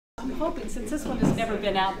hoping, since this one has never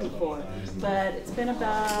been out before, but it's been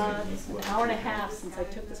about an hour and a half since I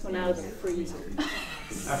took this one out of the freezer.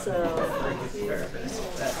 So,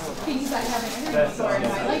 things I haven't heard before in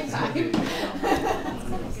my lifetime.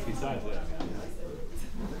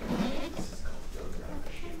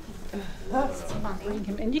 bring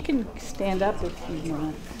him, and you can stand up if you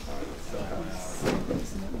want.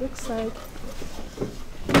 It looks like.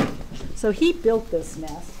 So he built this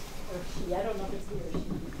nest, or she. I don't know if it's he or she.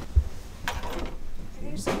 Are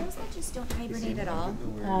there squirrels that just don't hibernate at all?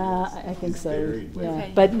 I think so. Yeah,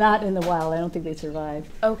 Okay. but not in the wild. I don't think they survive.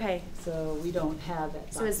 Okay. So we don't have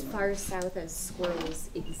that. So as far south as squirrels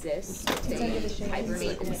exist, they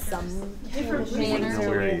hibernate in some Different manner.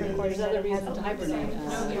 There's other reasons to hibernate.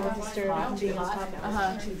 Too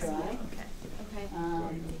hot, too dry. Okay.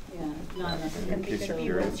 Yeah, not enough. In case you're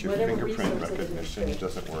curious, your fingerprint recognition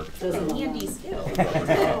doesn't work. Handy skill.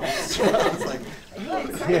 It's like,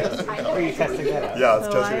 Are you testing that out? yeah, it's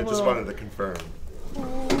So testing I it. Just will- wanted to confirm.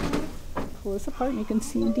 Pull this apart and you can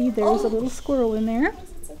see indeed there's a little squirrel in there.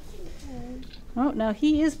 Oh, now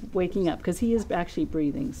he is waking up because he is actually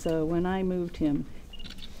breathing. So when I moved him,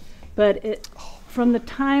 but from the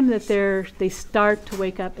time that they start to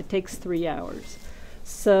wake up, it takes 3 hours.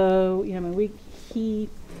 So you know, he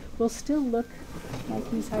will still look like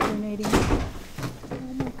he's hibernating. Oh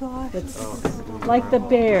my gosh. It's like the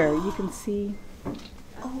bear. You can see.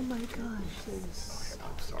 Oh my gosh.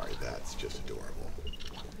 I'm sorry, that's just adorable.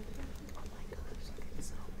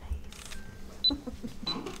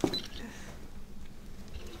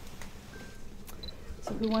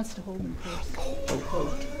 So who wants to hold him first?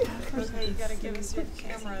 Okay, you gotta give us your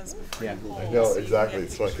cameras before Yeah. you hold, I know, so you exactly. can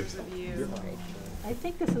It's get like pictures of you. I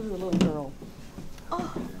think this is a little girl.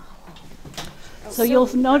 Oh, So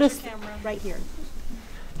you'll notice Camera. right here.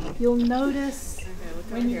 You'll notice Okay, look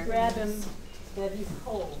when over you here. grab him that he's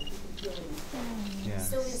cold. Yeah.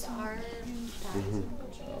 So is our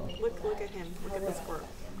Look at him. Look at the squirrel.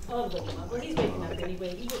 Oh, well, he's waking up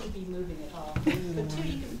anyway. He wouldn't be moving at all. But too,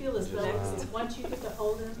 you can feel his legs. Once you get to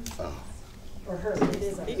hold him, or her, it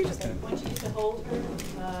is. You can just Once you get to hold her,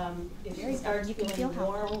 if she starts You can feeling feel how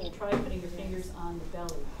warm, cold. try putting your fingers on the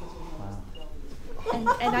belly. Because you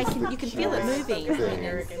know it's the belly. and you can feel it moving.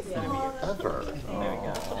 Thing Oh, ever. there we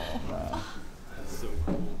go.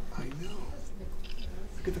 I know.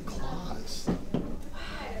 Look at the claws.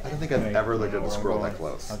 I don't think I've ever looked at a squirrel that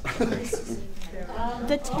close.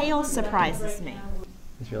 The tail surprises me.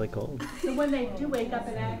 It's really cold. So when they do wake up,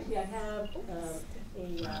 and actually I have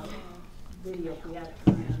a video if we have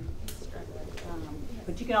time.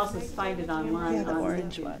 But you can also find it online. Yeah, the on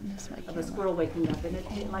orange YouTube one is my of a camera. squirrel waking up.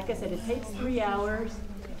 And like I said, it takes 3 hours.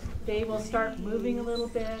 They will start moving a little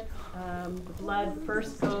bit. The blood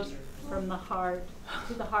first goes from the heart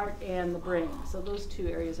to the heart and the brain. So those two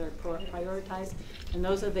areas are prioritized. And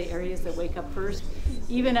those are the areas that wake up first.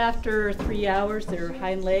 Even after 3 hours, their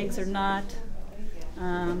hind legs are not,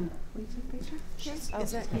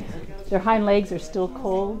 their hind legs are still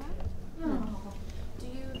cold.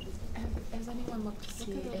 Has anyone looked to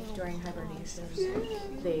see if during hibernation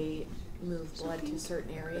they move blood to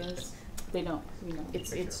certain areas? They don't, you know.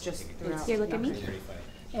 It's just throughout. Here, look at me.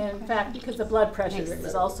 And in fact, because the blood pressure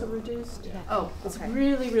is also reduced, Oh, it's okay.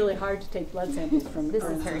 really, really hard to take blood samples from, This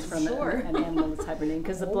for is instance, for from sure. an animal that's hibernating,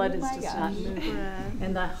 because the blood is just not moving.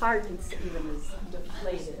 And the heart is even is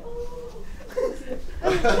deflated.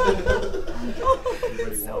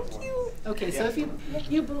 So cute. Okay, so if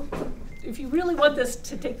you really want this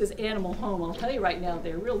to take this animal home, I'll tell you right now,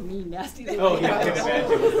 they're real mean, nasty. They Oh, bite yeah, I can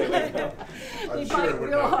imagine. They I'm sure bite it would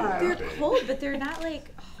real not be hard. They're cold, but they're not like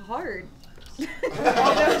hard. I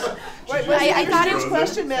thought it was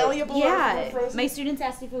question malleable. Yeah, my students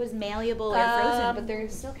asked if it was malleable or frozen, but they're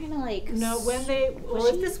still kind of like. No, well,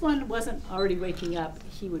 if this one wasn't already waking up,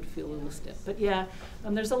 he would feel a little stiff. But yeah,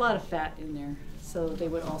 there's a lot of fat in there, so they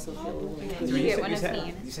would also feel a little You squishy. get one of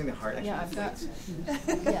me. You saying the heart actually? Yeah, I've got.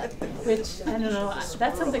 Yeah, which I don't know.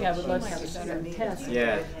 That's something I would love to have a student test.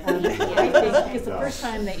 Yeah. I think because the first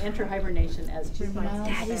time they enter hibernation as juveniles,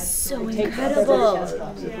 That is so they take incredible. their chest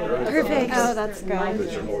off. Perfect. Oh, that's My good.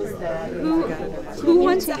 feeling is that Who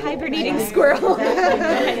wants a hibernating squirrel? Do you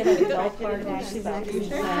have a camera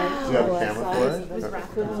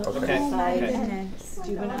for it? Okay.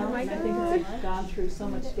 Juvenile, I think they've gone through so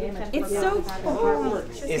much damage. It's so cool.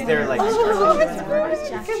 Is there like But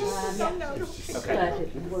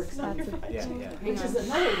it works. yeah. Which is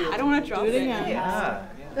another reason. I don't want to drop it. Yeah.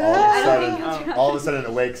 All of a sudden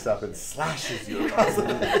it wakes up and slashes you across the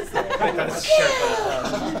face. I thought it was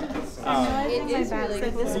sharp.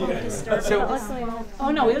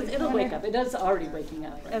 Oh no, it'll wake up. It does already waking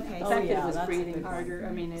up. Right Okay. now. The fact that it was breathing harder.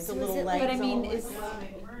 I mean, it's The little it, legs. but I mean, it's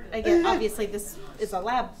Again, obviously this is a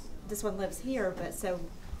lab. This one lives here, but so.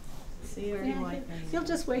 See, already he'll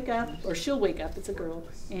just wake up, or she'll wake up. It's a girl,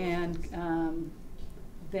 and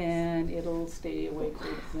then it'll stay awake for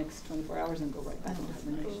the next 24 hours and go right back into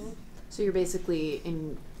hibernation. So you're basically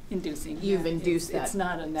Inducing. You've induced It's that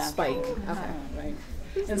not a natural spike. Okay. right.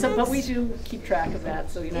 And so, but we do keep track of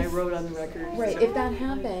that. So I wrote on the record. Right. If that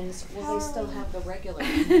happens, will they still have the regular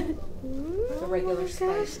spike,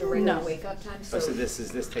 the regular No. wake up time? Oh, so this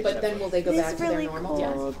takes But up. then will they go back to their normal?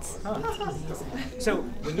 Yes. So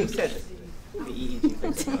when you said the EEG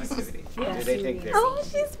physical activity, do they think that Oh,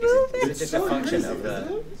 she's moving. is it just a function of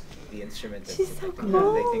the instrument that's detecting it?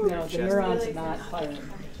 No, They think no, they're the just neurons are not firing.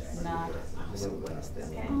 Not. So what is the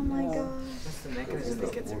Oh my No. god. what's the mechanism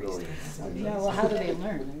that gets restarted? No, well, how do they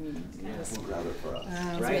learn? I mean, yes.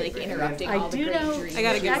 Right. interrupting I do know. I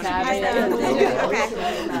gotta get actually,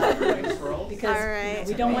 because Alright.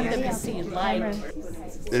 we don't want them to see light.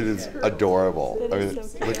 It is adorable. I mean,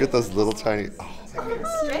 look at those little tiny. Oh.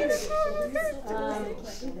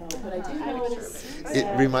 But I do know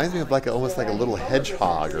It reminds me of almost like a little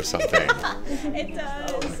hedgehog or something. It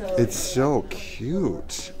does. It's so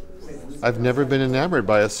cute. I've never been enamored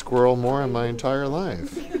by a squirrel more in my entire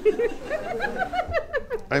life.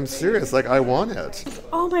 I'm serious. I want it.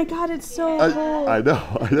 Oh my god, it's so cool. I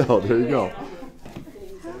know. There you go.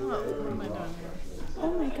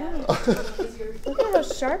 Oh my god. Look at how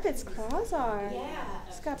sharp its claws are.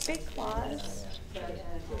 It's got big claws.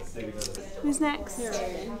 Who's next?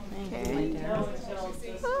 Okay.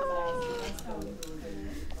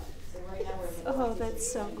 Oh,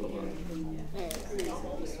 that's so cool.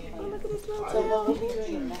 Oh, look at his little tail.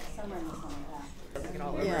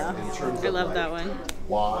 Yeah, I love that one.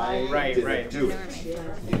 Why Right, did right. it do it?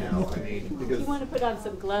 You know, I mean, because you want to put on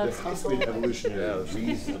some gloves. there has to be an evolutionary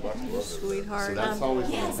reason. So Sweetheart. that's always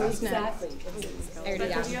Exactly.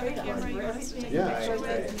 yeah.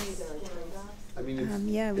 I mean,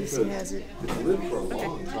 Yeah, Lucy has it. it's lived for a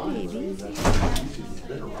long time. It's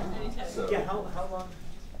been around. So Yeah, how long?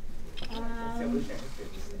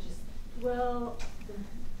 Well,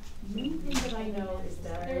 the main thing that I know is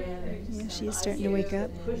that Yeah, she is starting to wake up.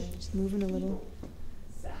 She's moving a little.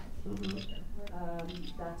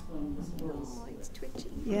 that's when the squirrels.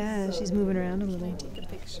 Yeah, she's moving around a little. Take a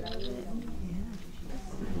picture of it.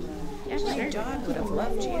 Yeah, my dog would have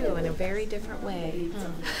loved you in a very different way.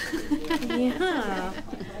 Yeah.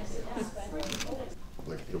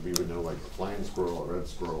 we would know flying squirrel, red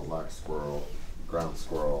squirrel, black squirrel, ground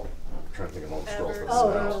squirrel. I'm trying to think of all the squirrels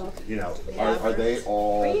themselves. You know, are they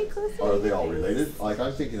all related?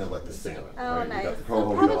 I'm thinking of the salmon. Right? You got the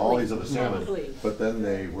coho, you got all these other salmon, but then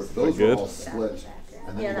those were all split,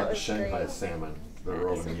 and then you got the Shanghai salmon that are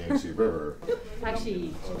over the Yangtze River.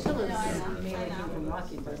 Actually, chinchillas mainly came from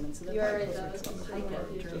rocky environments, so they're pica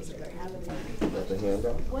in terms of their habitat. Got the hand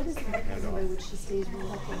up? What is the mechanism by which she stays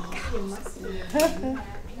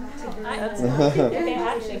They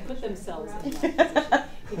actually put themselves in that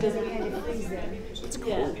because we had to freeze them. It's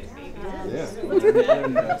cool. Yeah.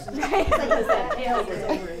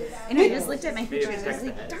 And I just looked at my pictures. I was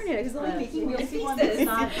like, darn it, I was only making You'll real see one that's pieces.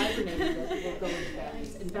 not hibernated that will go into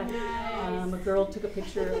that. In fact, a girl took a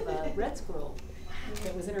picture of a red squirrel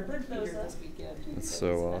that was in her bird feeder this weekend. That's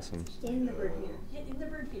so awesome. In the bird feeder. In the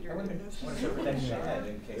bird feeder.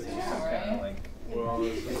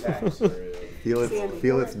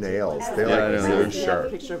 Feel its nails. They're Yeah, I know, really they're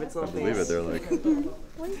sharp. Picture of its little I believe it. face.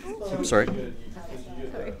 They're I'm sorry.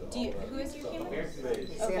 Who is your camera?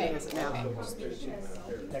 Sandy has it now.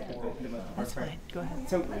 That's fine. Go ahead.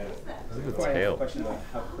 So, Look at the before I ask a tail. question about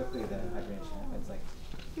how quickly the hibernation happens,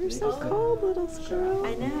 You're so cold, little squirrel.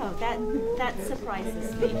 I know, that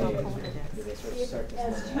surprises me. do they sort of start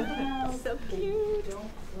to slow down? So cute.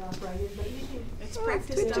 It's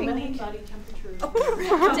practice Twitching. Body temperature.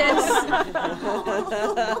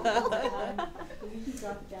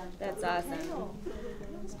 That's awesome.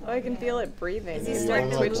 Oh, I can feel it breathing. Is he You starting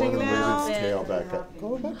wanna, twitching wanna now? move its tail back up.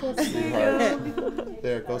 Go back up, sweetheart.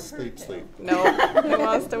 There, go sleep. No, he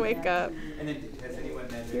wants to wake up. And then, has anyone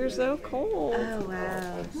measured? You're so cold. Oh,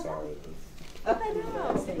 wow. Sorry. Oh, I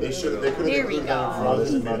know. They should have There we go.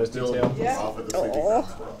 Modest detail. Off of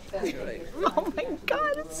the sleeping Oh my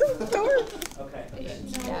god, it's so dark. Okay.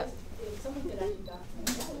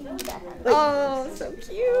 Oh, so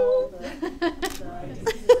cute.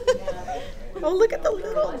 Oh, look at the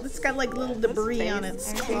little. It's got little debris on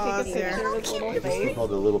its claws there. It's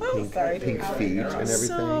called the little pink feet and everything.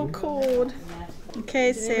 So cold.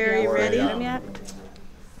 Okay, Sarah, you ready? Right.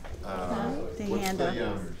 What's hand the,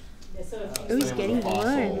 up. oh, he's getting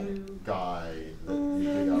warm. Guy that you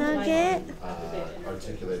dig up, Nugget.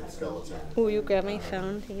 articulated skeleton. Will you grab my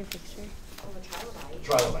phone, take a picture?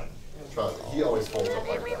 Trilobite. He always folds up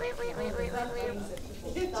like that.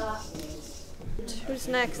 Who's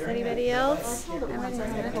next? Anybody else? I was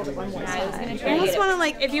gonna try I almost want to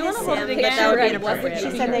like, If you want to hold it but again, that would be right, inappropriate.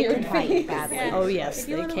 she said they could fight badly. Oh yes,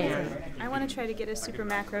 they can. I want to try to get a super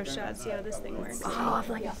macro shot, see how this thing works. Oh,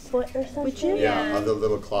 like a foot or something. Yeah, the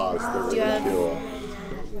little claws. They're really cool.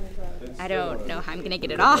 I don't know how I'm gonna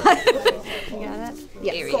get it off. You got it?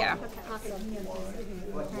 Yeah, there we go.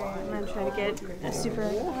 I'm going to try to get a super...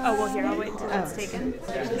 Oh, well, here, I'll wait until that's taken.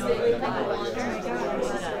 Can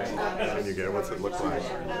you get it? What's it look like?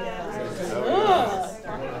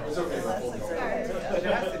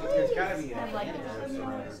 There's gotta be an